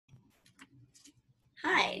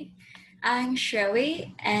Hi, I'm Xueh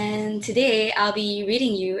Wei, and today I'll be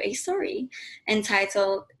reading you a story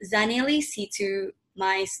entitled Zanele Situ,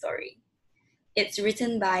 My Story. It's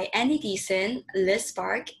written by Andy Thesen, Liz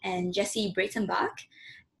Sparg, and Jesse Breytenbach,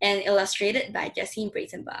 and illustrated by Jesse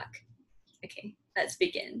Breytenbach. Okay, let's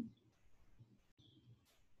begin.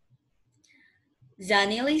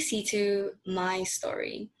 Zanele Situ, My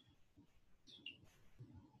Story.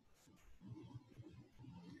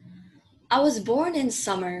 I was born in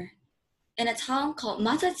summer in a town called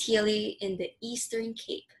Matatili in the Eastern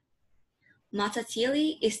Cape.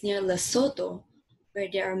 Matatili is near Lesotho, where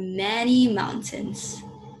there are many mountains.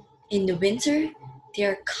 In the winter, they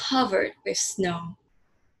are covered with snow.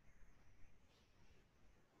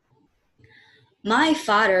 My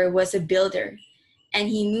father was a builder, and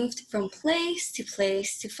he moved from place to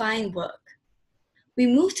place to find work. We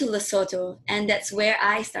moved to Lesotho, and that's where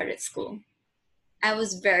I started school. I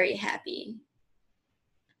was very happy.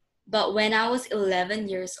 But when I was 11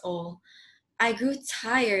 years old, I grew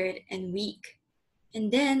tired and weak,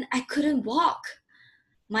 and then I couldn't walk.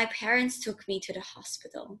 My parents took me to the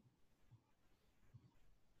hospital.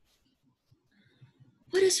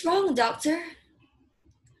 What is wrong, doctor?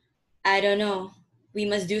 I don't know. We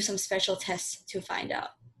must do some special tests to find out.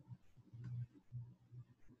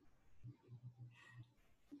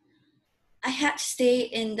 I had to stay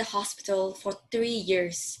in the hospital for 3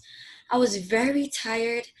 years. I was very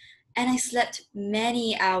tired and I slept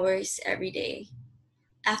many hours every day.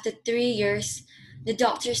 After 3 years, the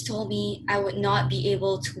doctors told me I would not be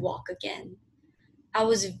able to walk again. I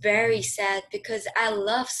was very sad because I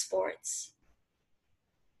love sports.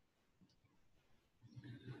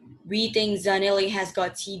 We think Zanele has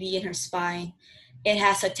got TB in her spine. It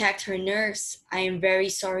has attacked her nerves. I am very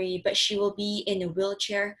sorry, but she will be in a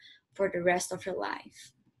wheelchair for the rest of her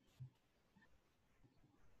life.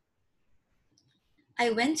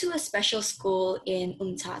 I went to a special school in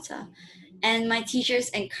Umtata, and my teachers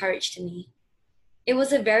encouraged me. It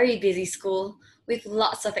was a very busy school with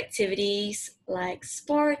lots of activities like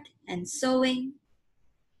sport and sewing.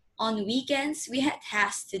 On weekends, we had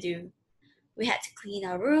tasks to do. We had to clean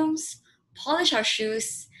our rooms, polish our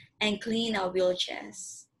shoes, and clean our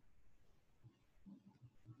wheelchairs.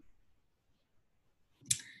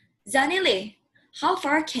 Zanele, how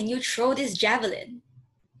far can you throw this javelin?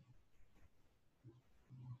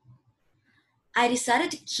 I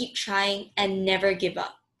decided to keep trying and never give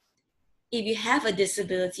up. If you have a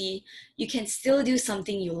disability, you can still do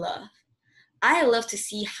something you love. I love to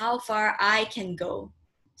see how far I can go,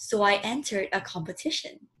 so I entered a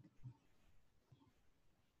competition.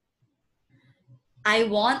 I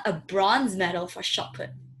won a bronze medal for shot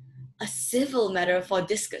put, a silver medal for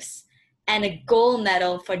discus, and a gold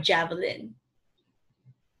medal for javelin.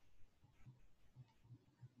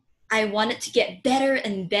 I wanted to get better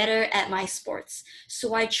and better at my sports,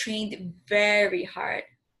 so I trained very hard.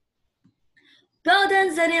 Well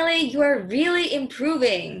done, Zanele, you are really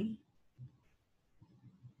improving.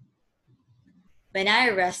 When I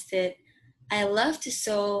rested, I loved to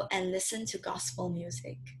sew and listen to gospel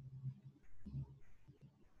music.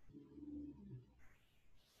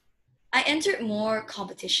 I entered more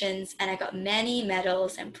competitions and I got many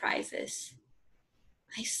medals and prizes.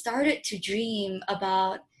 I started to dream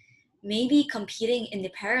about maybe competing in the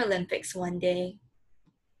Paralympics one day.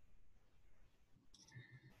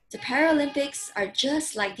 The Paralympics are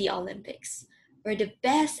just like the Olympics, where the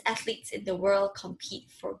best athletes in the world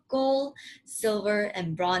compete for gold, silver,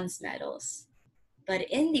 and bronze medals. But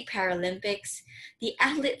in the Paralympics, the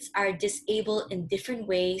athletes are disabled in different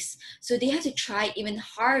ways, so they have to try even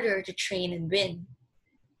harder to train and win.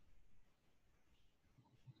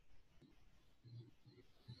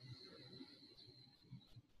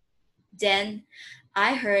 Then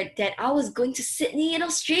I heard that I was going to Sydney in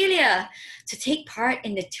Australia to take part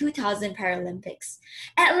in the 2000 Paralympics.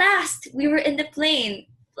 At last, we were in the plane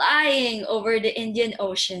flying over the Indian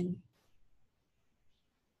Ocean.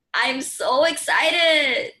 I'm so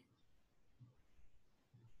excited!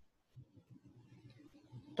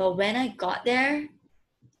 But when I got there,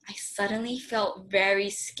 I suddenly felt very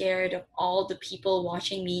scared of all the people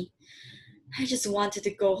watching me. I just wanted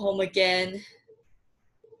to go home again.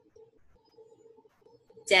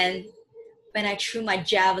 Then, when I threw my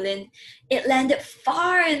javelin, it landed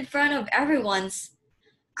far in front of everyone's.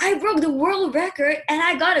 I broke the world record and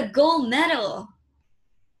I got a gold medal.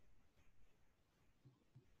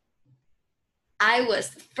 I was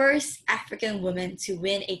the first African woman to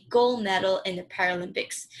win a gold medal in the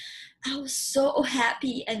Paralympics. I was so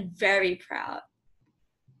happy and very proud.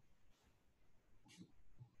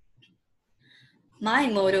 My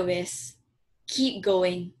motto is keep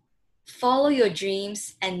going, Follow your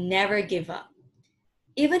dreams and never give up.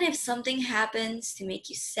 Even if something happens to make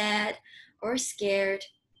you sad or scared,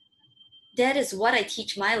 that is what I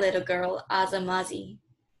teach my little girl, Azamazi.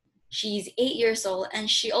 She's 8 years old and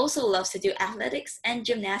she also loves to do athletics and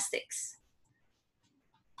gymnastics.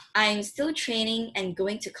 I'm still training and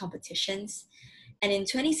going to competitions, and in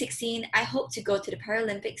 2016, I hope to go to the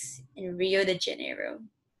Paralympics in Rio de Janeiro.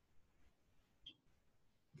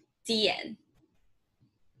 The end.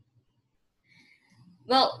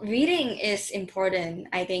 Well, reading is important,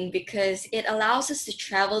 I think, because it allows us to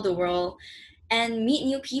travel the world and meet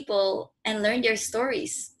new people and learn their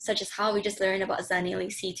stories, such as how we just learned about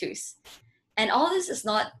Zanele Situ's. And all this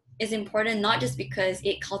is important not just because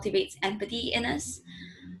it cultivates empathy in us,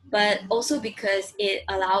 but also because it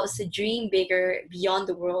allows us to dream bigger beyond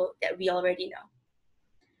the world that we already know.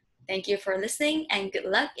 Thank you for listening and good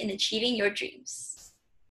luck in achieving your dreams.